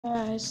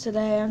Guys,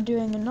 today I'm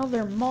doing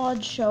another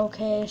mod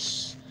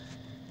showcase,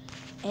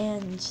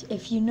 and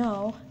if you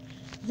know,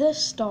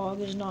 this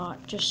dog is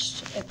not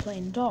just a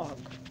plain dog.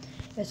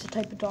 It's a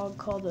type of dog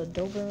called a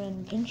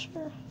Doberman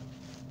Pinscher.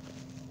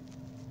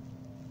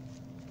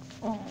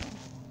 Oh.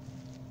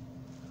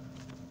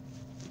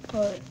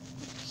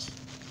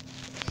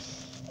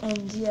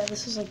 And yeah,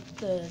 this is like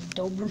the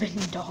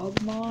Doberman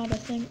dog mod, I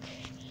think.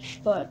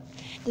 But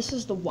this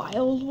is the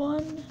wild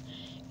one.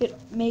 It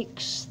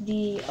makes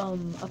the,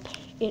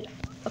 it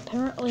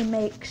apparently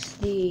makes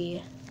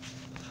the,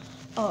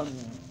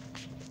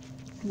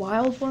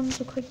 wild ones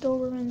look like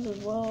Dobermans as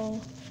well.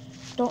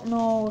 Don't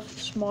know if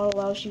this mod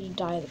allows you to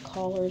dye the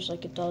collars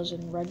like it does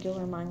in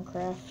regular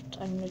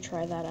Minecraft. I'm gonna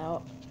try that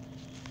out.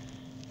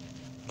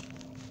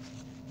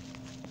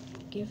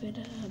 Give it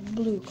a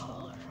blue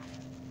collar.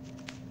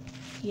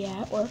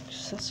 Yeah, it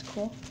works. That's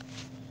cool.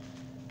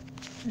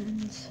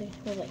 And let's see,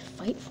 will they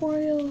fight for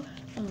you?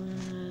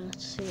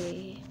 Let's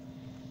see.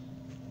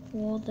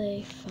 Will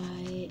they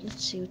fight?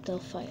 Let's see what they'll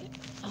fight.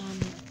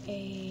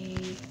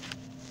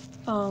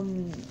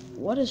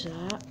 What is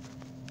that?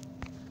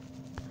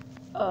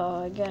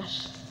 I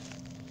guess.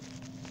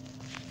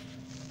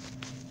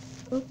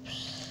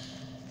 Oops.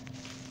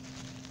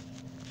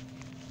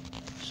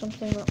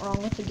 Something went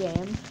wrong with the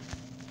game.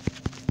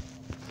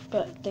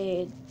 But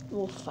they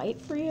will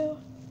fight for you?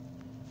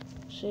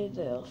 See,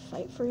 they'll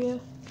fight for you,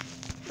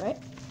 right?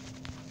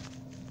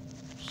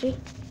 See?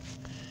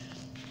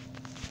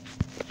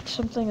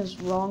 Something is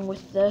wrong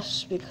with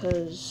this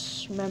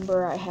because,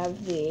 remember, I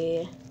have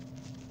the...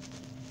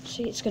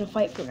 See, it's gonna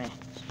fight for me.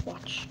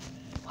 Watch.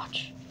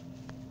 Watch.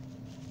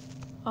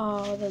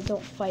 Oh, they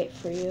don't fight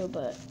for you,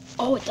 but...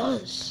 Oh, it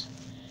does!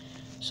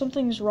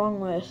 Something's wrong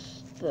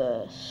with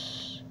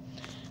this.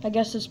 I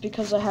guess it's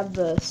because I have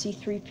the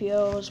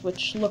C-3POs,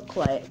 which look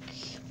like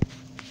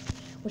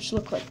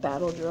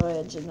battle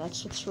droids, and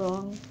that's what's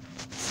wrong.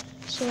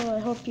 So I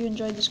hope you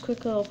enjoyed this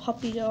quick little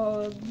puppy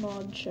dog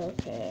mod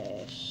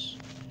showcase.